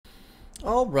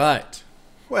All right.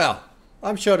 Well,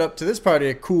 I'm showed up to this party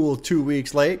a cool 2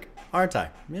 weeks late, aren't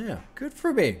I? Yeah, good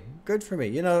for me. Good for me.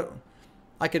 You know,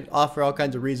 I could offer all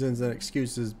kinds of reasons and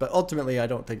excuses, but ultimately I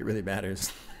don't think it really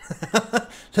matters.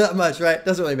 Not much, right?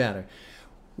 Doesn't really matter.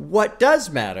 What does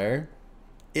matter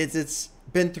is it's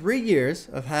been 3 years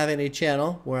of having a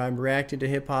channel where I'm reacting to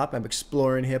hip-hop, I'm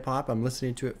exploring hip-hop, I'm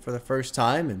listening to it for the first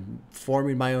time and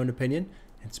forming my own opinion.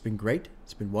 It's been great.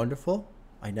 It's been wonderful.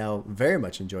 I now very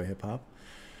much enjoy hip-hop.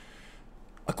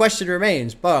 A question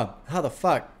remains, Bob, how the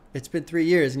fuck? It's been 3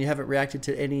 years and you haven't reacted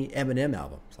to any Eminem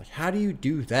albums. Like, how do you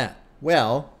do that?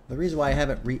 Well, the reason why I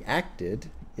haven't reacted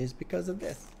is because of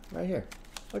this right here.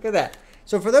 Look at that.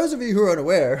 So for those of you who are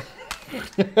unaware,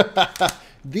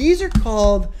 these are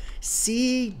called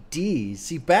CDs.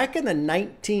 See, back in the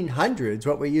 1900s,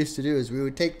 what we used to do is we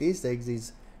would take these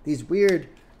things, these weird,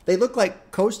 they look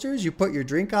like coasters. You put your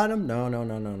drink on them.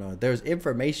 No. There's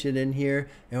information in here.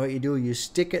 And what you do, you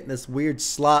stick it in this weird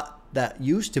slot that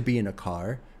used to be in a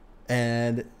car.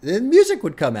 And then music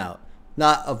would come out.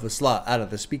 Not of the slot, out of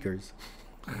the speakers.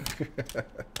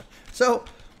 So,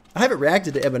 I haven't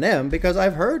reacted to Eminem because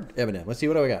I've heard Eminem. Let's see,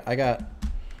 what do I got?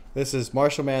 This is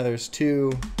Marshall Mathers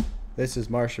 2. This is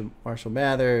Marshall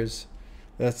Mathers.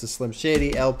 That's the Slim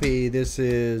Shady LP. This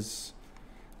is,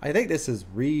 I think this is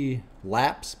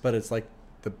Relapse, but it's like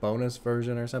the bonus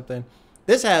version or something.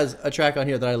 This has a track on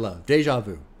here that I love, Deja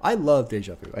Vu. I love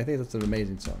Deja Vu. I think that's an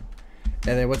amazing song.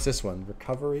 And then what's this one?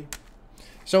 Recovery.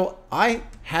 So I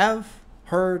have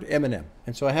heard Eminem,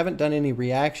 and so I haven't done any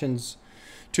reactions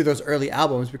to those early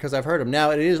albums because I've heard them.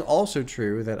 Now, it is also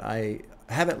true that I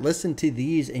haven't listened to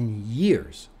these in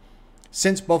years,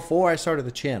 since before I started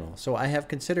the channel. So I have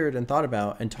considered and thought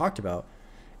about and talked about,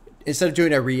 instead of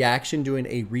doing a reaction, doing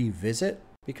a revisit,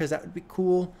 because that would be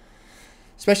cool.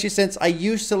 Especially since I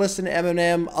used to listen to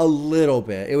Eminem a little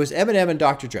bit. It was Eminem and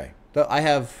Dr. Dre. I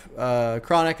have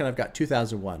Chronic, and I've got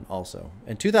 2001 also.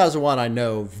 And 2001 I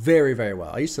know very, very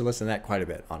well. I used to listen to that quite a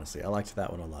bit, honestly. I liked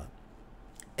that one a lot.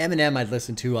 Eminem I'd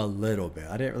listen to a little bit.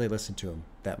 I didn't really listen to him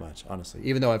that much, honestly,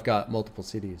 even though I've got multiple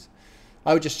CDs.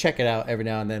 I would just check it out every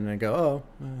now and then and go, oh,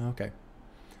 okay.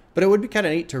 But it would be kind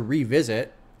of neat to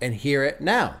revisit and hear it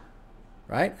now,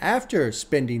 right? After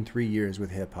spending 3 years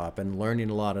with hip-hop and learning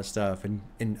a lot of stuff and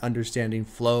understanding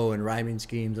flow and rhyming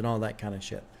schemes and all that kind of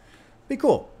shit. Be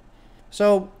cool.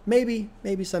 So maybe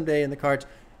someday in the cards.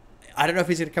 I don't know if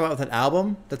he's going to come out with an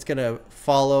album that's going to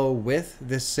follow with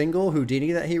this single,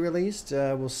 Houdini, that he released.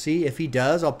 We'll see. If he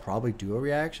does, I'll probably do a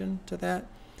reaction to that.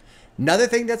 Another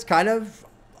thing that's kind of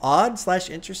odd /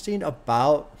 interesting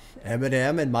about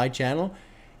Eminem and my channel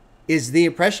is the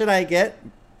impression I get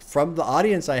from the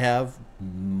audience I have.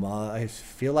 I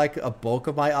feel like a bulk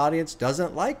of my audience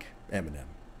doesn't like Eminem.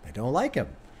 They don't like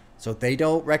him. So they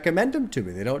don't recommend him to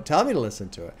me. They don't tell me to listen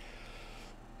to it.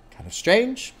 Kind of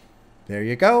strange. There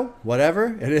you go.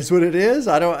 Whatever. It is what it is.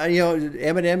 I don't,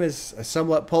 Eminem is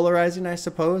somewhat polarizing, I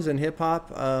suppose, in hip hop.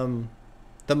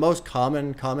 The most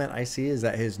common comment I see is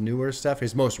that his newer stuff,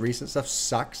 his most recent stuff,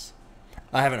 sucks.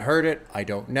 I haven't heard it. I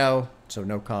don't know. So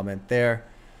no comment there.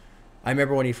 I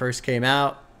remember when he first came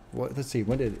out. Let's see.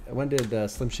 When did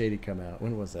Slim Shady come out?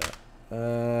 When was that?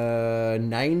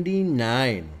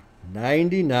 99.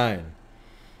 99.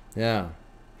 Yeah.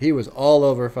 He was all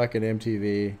over fucking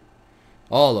MTV.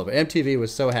 All over. MTV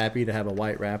was so happy to have a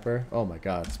white rapper. Oh my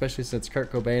God. Especially since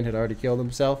Kurt Cobain had already killed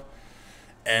himself.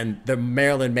 And the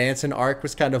Marilyn Manson arc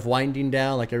was kind of winding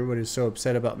down. Like, everybody was so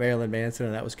upset about Marilyn Manson,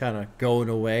 and that was kind of going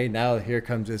away. Now here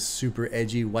comes this super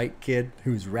edgy white kid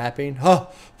who's rapping. Oh,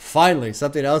 finally,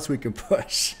 something else we can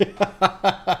push.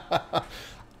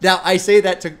 Now, I say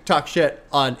that to talk shit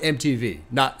on MTV,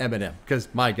 not Eminem. Because,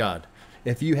 my God,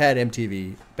 if you had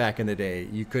MTV back in the day,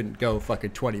 you couldn't go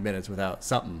fucking 20 minutes without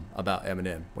something about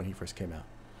Eminem when he first came out.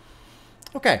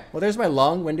 Okay, well, there's my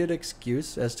long-winded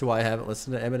excuse as to why I haven't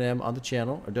listened to Eminem on the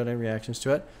channel or done any reactions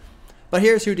to it. But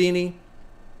here's Houdini.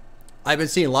 I've been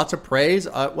seeing lots of praise.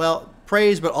 Well,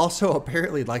 praise, but also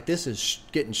apparently like this is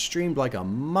getting streamed like a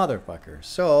motherfucker.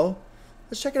 So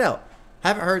let's check it out.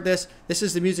 Haven't heard this. This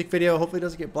is the music video. Hopefully it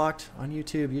doesn't get blocked on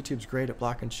YouTube. YouTube's great at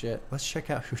blocking shit. Let's check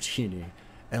out Houdini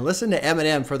and listen to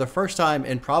Eminem for the first time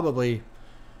in probably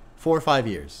 4 or 5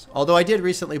 years. Although I did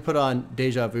recently put on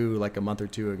Deja Vu like a month or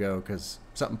two ago because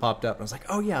something popped up and I was like,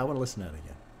 oh yeah, I want to listen to that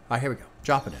again. All right, here we go.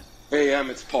 Dropping it. Hey,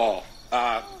 it's Paul.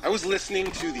 I was listening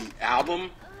to the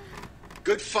album.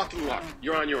 Good fucking luck.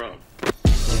 You're on your own.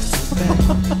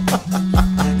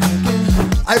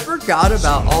 I forgot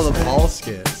about all the Paul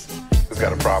skits. We've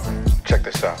got a problem. Check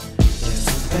this out.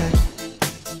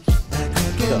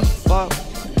 The fuck?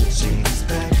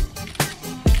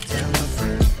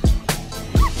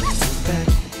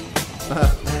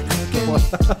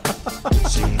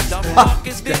 The fuck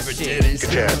is this shit?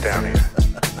 Get your ass down here.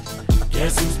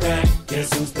 Guess who's back?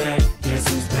 Guess who's back? Guess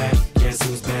who's back? Guess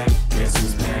who's back? Guess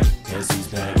who's back? Guess who's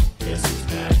back? Guess who's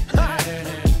back?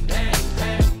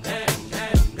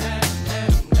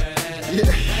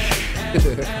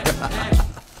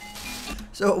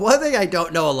 So one thing I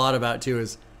don't know a lot about too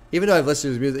is, even though I've listened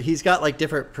to his music, he's got like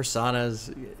different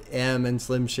personas, M and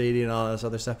Slim Shady and all this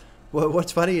other stuff.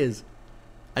 What's funny is,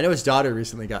 I know his daughter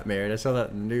recently got married. I saw that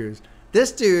in the news.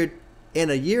 This dude, in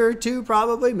a year or two,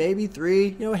 probably, maybe 3,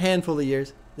 you know, a handful of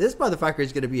years, this motherfucker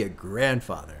is going to be a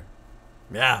grandfather.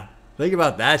 Yeah, think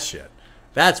about that shit.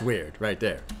 That's weird right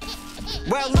there.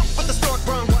 Well, look what the stork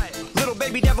brung. Little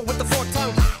baby devil with the forked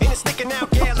tongue. And it's sticking out,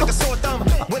 yeah, like a sore thumb.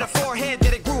 With a forehead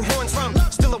that it grew horns from.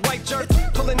 Still a white jerk,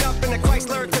 pulling up in a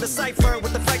Chrysler to the cipher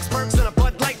with the fake spurts and a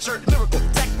Bud Light shirt. Lyrical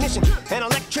technician, an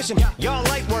electrician, y'all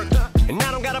light work. And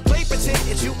I don't gotta play pretend,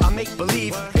 it's you I make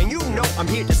believe. And you know I'm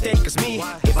here to stay, cause me,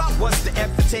 if I was to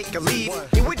ever take a leave,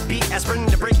 it would be aspirin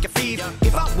to break a feed.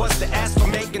 If I was to ask for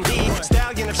Megan Thee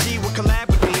Stallion, if she would collab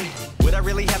with me, would I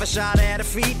really have a shot at a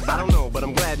feat? I don't know, but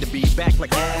I'm glad to be back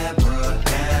like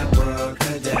abracadabra.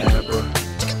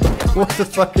 What the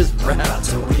fuck is rap? About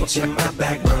to reach in my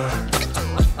back, bro.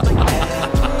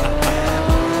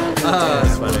 Oh,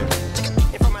 that's funny.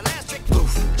 And for my last trick,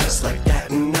 poof, just like that,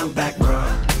 and I'm back, bro.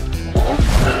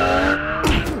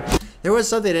 There was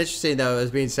something interesting though that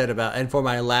was being said about, and for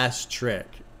my last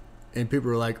trick, and people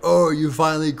were like, "Oh, are you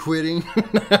finally quitting?"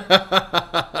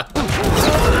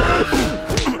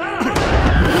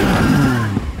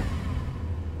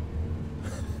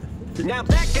 Now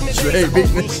back in the Trey days of beating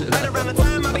old the me, shit right out around the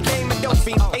time I became a dope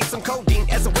fiend, ate some codeine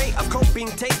as a way of coping.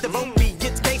 Taste of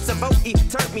opiates, case of OE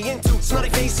turned me into smiley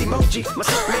face emoji. My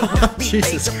shit may not be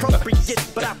Jesus age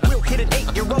appropriate, but I will hit an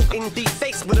 8-year-old in the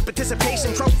face with a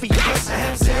participation trophy. Yes, I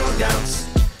have zero doubts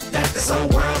that this whole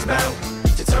world's bound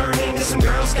to turn into some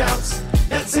Girl Scouts.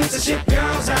 That censorship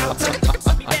girls out.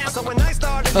 So when I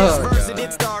started this verse, it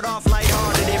did start off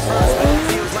lighthearted at first, but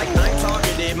it feels like I'm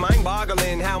targeted.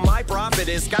 Mind-boggling how my profit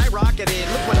is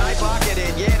skyrocketed. Look what I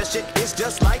pocketed. Yeah, the shit is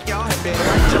just like y'all have been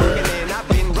right joking, and I've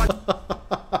been running.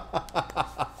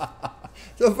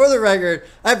 So for the record,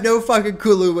 I have no fucking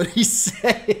clue what he's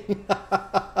saying.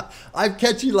 I'm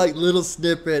catching like little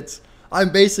snippets.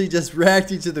 I'm basically just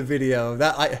reacting to the video.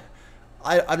 That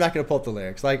I'm not gonna pull up the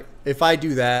lyrics. Like if I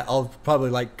do that, I'll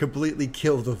probably like completely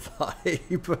kill the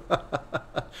vibe.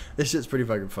 This shit's pretty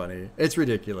fucking funny. It's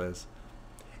ridiculous.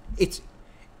 It's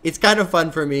kind of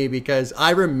fun for me because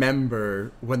I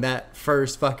remember when that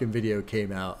first fucking video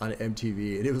came out on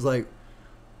MTV, and it was like,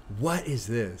 what is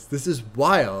this? This is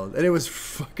wild. And it was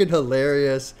fucking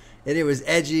hilarious, and it was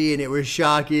edgy, and it was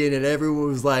shocking, and everyone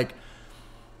was like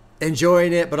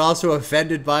enjoying it, but also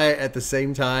offended by it at the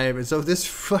same time. And so this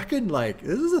fucking like,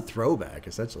 this is a throwback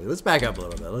essentially. Let's back up a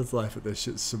little bit. Let's laugh at this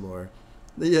shit some more.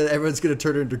 Yeah, everyone's gonna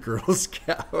turn into Girl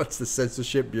Scouts. The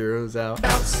censorship bureau's out.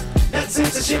 That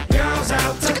censorship girls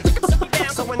out.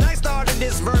 So when I started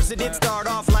this verse, it did start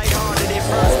off lighthearted at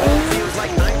first, but it feels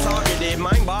like I'm targeted.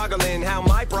 Mind-boggling how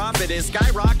my profit is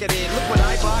skyrocketed. Look what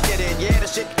I pocketed. Yeah, the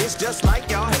shit is just like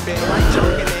y'all have been right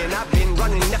joking, and I've been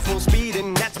running at full speed,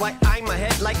 and that's why I'm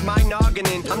ahead like my noggin.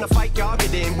 I'm the fight y'all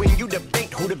get in when you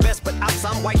debate who the best, but I'm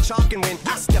some white chalk, and when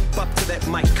I step up to that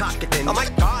mic, cock it in. Oh my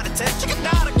God, it's that chicken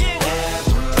out again.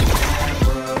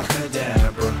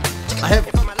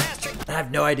 I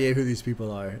have no idea who these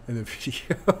people are in the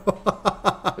video.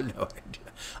 I have no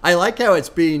idea. I like how it's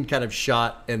being kind of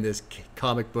shot in this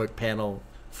comic book panel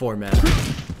format.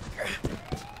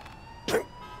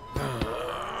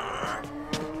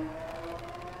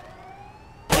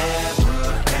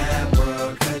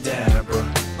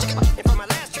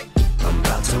 I'm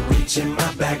about to reach in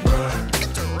my back, bro.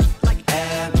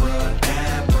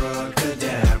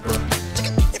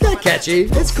 It's kind of catchy.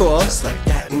 It's cool. Just like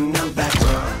that, and I'm back,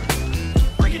 bro.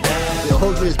 The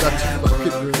whole thing is about to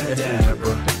fucking ruin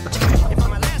everything.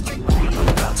 I'm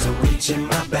about to reach in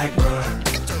my back, bro.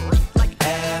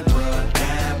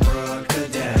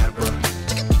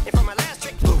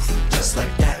 Poof, just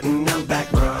like that, and I'm back,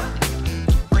 bro.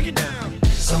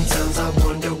 Sometimes I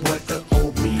wonder what the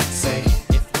old me'd say.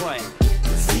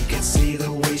 If he could see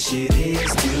the way shit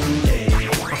is today,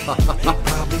 he'd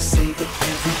probably say that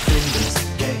everything is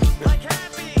gay.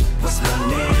 What's my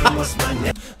name? What's my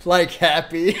name? Like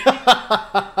happy.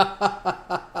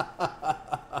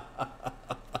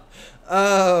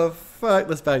 Oh fuck!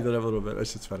 Let's back that up a little bit. That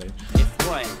shit's funny.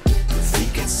 If he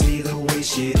could see the way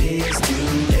shit is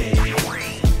today,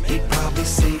 he'd probably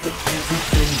say that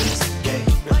everything is gay.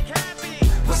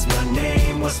 What's my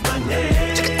name? What's my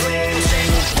name?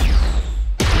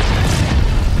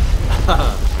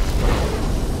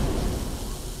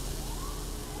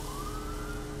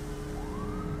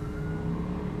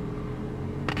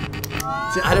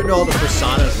 to all the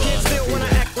personas well. Kids still wanna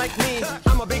act like me.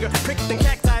 I'm a bigger prick than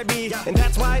cacti bee, and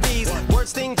that's why these words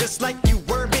sting just like you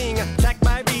were being attacked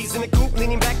by bees in the coop,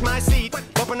 leaning back my seat,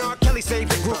 bumping R. Kelly's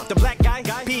favorite group, the Black Guy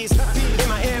Peas. In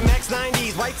my Air Max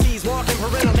 90s, white tees, walking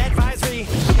parental advisory.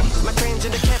 My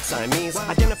transgender cat Siamese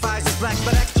identifies as black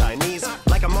but acts Chinese,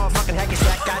 like a motherfucking hacky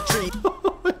sack got treat.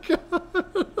 Oh my god.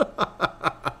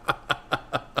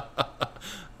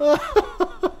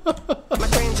 My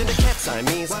transgender cat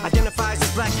Siamese identifies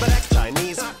as black but acts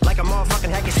Chinese, like a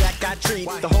motherfucking hacky sack got treat.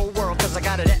 The whole world cause I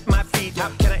got it at my feet. How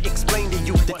can I explain to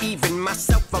you that even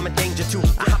myself I'm a danger to?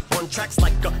 I hop on tracks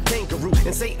like a kangaroo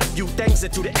and say a few things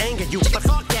that do to anger you. But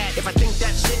fuck that, if I think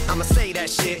that shit, I'ma say that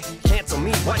shit. Cancel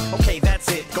me, what? Okay,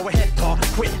 that's it. Go ahead, Paul,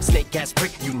 quit. Snake ass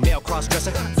prick, you nail cross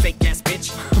dresser, fake ass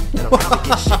bitch. And I'll probably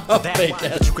get shit for that.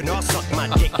 But you can all suck my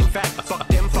dick. In fact, fuck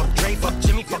them, fuck Dre, fuck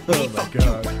Jimmy, fuck me, fuck you.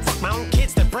 Fuck my own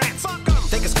kids, they're brats. Fuck them.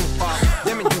 Take a scoop off,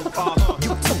 them and you are.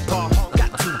 You too, Paul,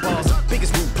 got 2 balls.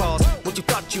 Biggest root balls. What you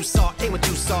thought you saw ain't what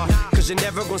you saw. Cause you're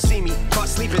never gonna see me caught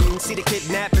sleeping. See the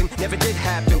kidnapping, never did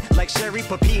happen. Like Sherry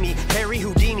Papini, Harry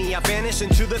Houdini. I vanish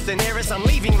into the thin air as I'm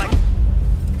leaving like...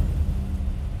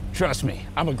 Trust me,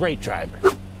 I'm a great driver.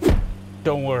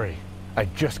 Don't worry, I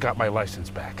just got my license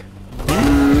back.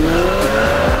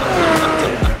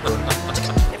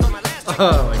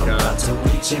 Oh my god. To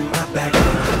reach in my back.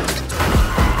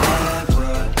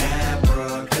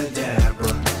 Abracadabra.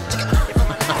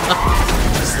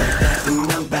 Just like that,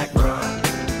 and I'm back, bro.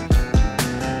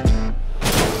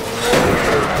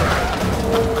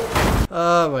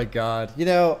 Oh my god. You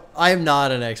know, I'm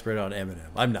not an expert on Eminem.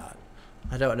 I'm not.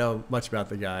 I don't know much about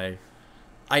the guy.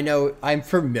 I know I'm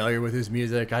familiar with his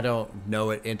music. I don't know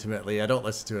it intimately. I don't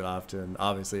listen to it often,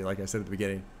 obviously, like I said at the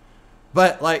beginning.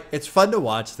 But like, it's fun to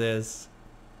watch this.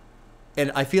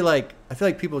 And I feel like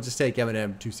people just take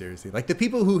Eminem too seriously. Like the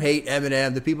people who hate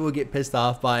Eminem, the people who get pissed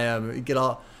off by him,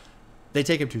 they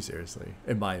take him too seriously,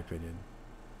 in my opinion.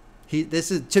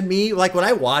 This is, to me, like when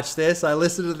I watch this, I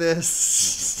listen to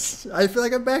this, I feel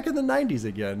like I'm back in the 90s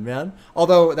again, man.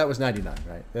 Although that was 99,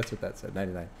 right? That's what that said,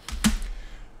 99.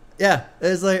 Yeah,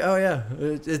 it's like, oh yeah,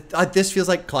 this feels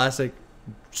like classic,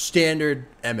 standard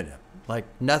Eminem. Like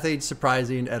nothing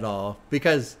surprising at all,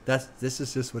 because this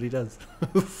is just what he does.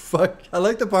 Fuck, I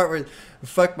like the part where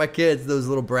fuck my kids, those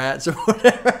little brats or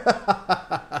whatever.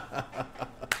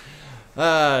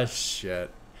 Ah, shit.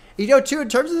 You know, too, in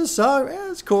terms of the song,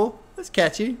 yeah, it's cool. It's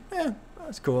catchy. Yeah,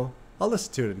 it's cool. I'll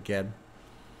listen to it again.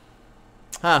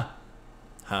 Huh.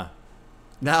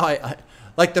 Now I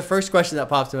like the first question that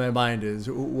pops in my mind is,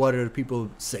 what are people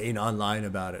saying online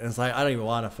about it? And it's like, I don't even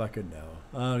want to fucking know.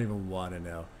 I don't even want to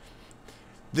know.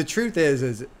 The truth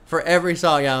is for every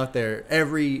song out there,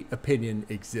 every opinion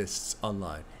exists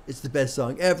online. It's the best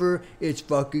song ever. It's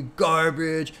fucking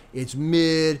garbage. It's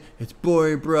mid. It's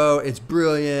boring, bro. It's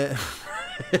brilliant.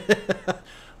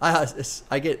 I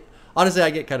get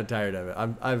kind of tired of it.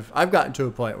 I've gotten to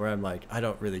a point where I'm like, I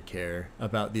don't really care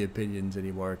about the opinions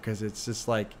anymore, because it's just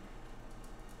like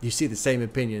you see the same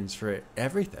opinions for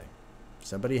everything.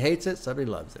 Somebody hates it, somebody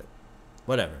loves it.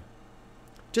 Whatever.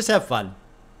 Just have fun.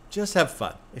 Just have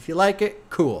fun. If you like it,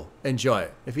 cool. Enjoy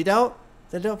it. If you don't,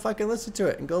 then don't fucking listen to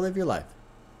it and go live your life.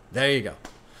 There you go.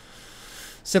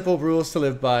 Simple rules to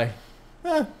live by.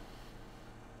 Yeah,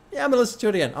 I'm going to listen to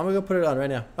it again. I'm going to go put it on right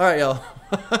now. All right, y'all.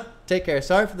 Take care.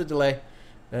 Sorry for the delay.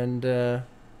 And,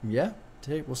 yeah,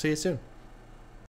 we'll see you soon.